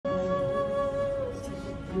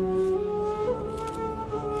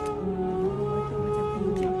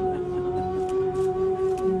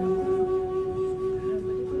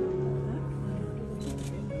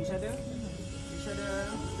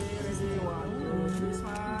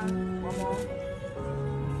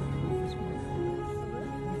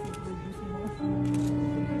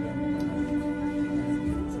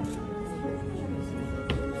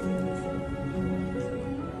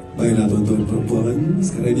Baiklah tuan-tuan perempuan,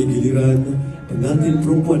 sekarang ini giliran pengantin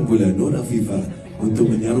perempuan pula Nur Afifah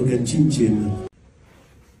untuk menyarungkan cincin.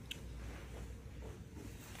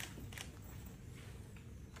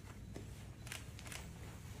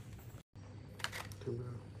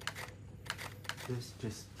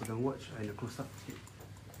 Just pegang watch and close up sikit.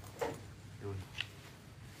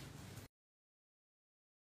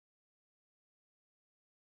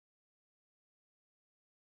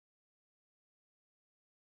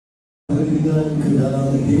 Dengan ke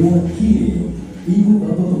dalam Dewan Kini, Ibu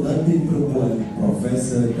Bapa Pengantin Perempuan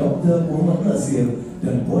Profesor Dr. Muhammad Nasir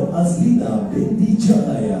dan Puan Azlina binti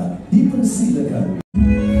Cahaya dipersilakan.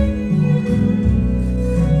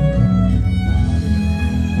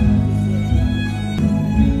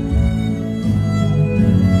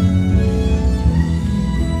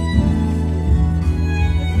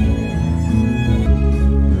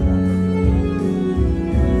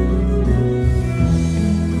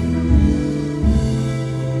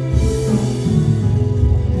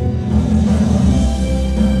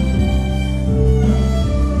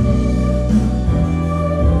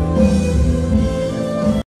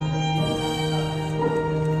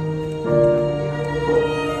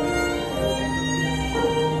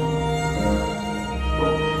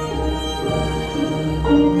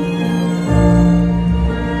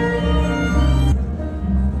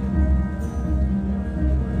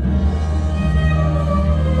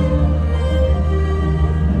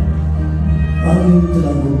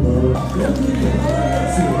 Telah membawa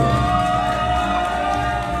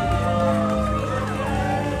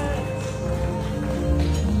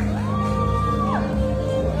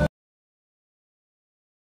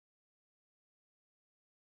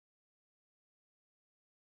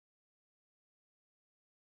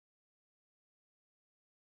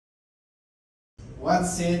One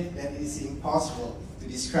said that it's impossible to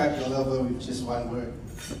describe your lover with just one word.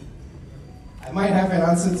 I might have an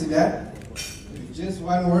answer to that. With just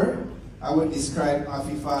one word, I would describe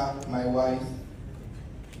Afifah, my wife,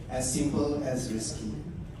 as simple as risky.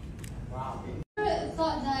 Wow. I never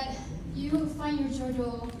thought that you would find your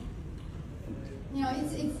jodoh. You know,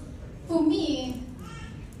 it's for me,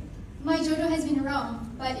 my jodoh has been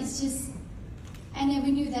around, but it's just, I never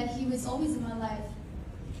knew that he was always in my life.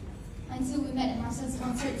 Until we met at Marcel's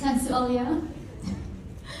concert, thanks to Alia.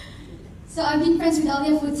 So I've been friends with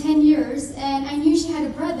Alia for 10 years, and I knew she had a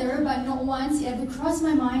brother, but not once it ever crossed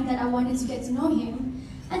my mind that I wanted to get to know him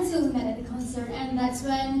until we met at the concert. And that's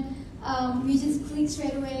when we just clicked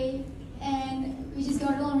straight away, and we just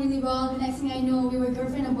got along really well. The next thing I know, we were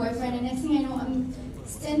girlfriend and boyfriend, and next thing I know, I'm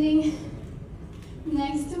standing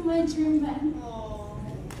next to my dream man.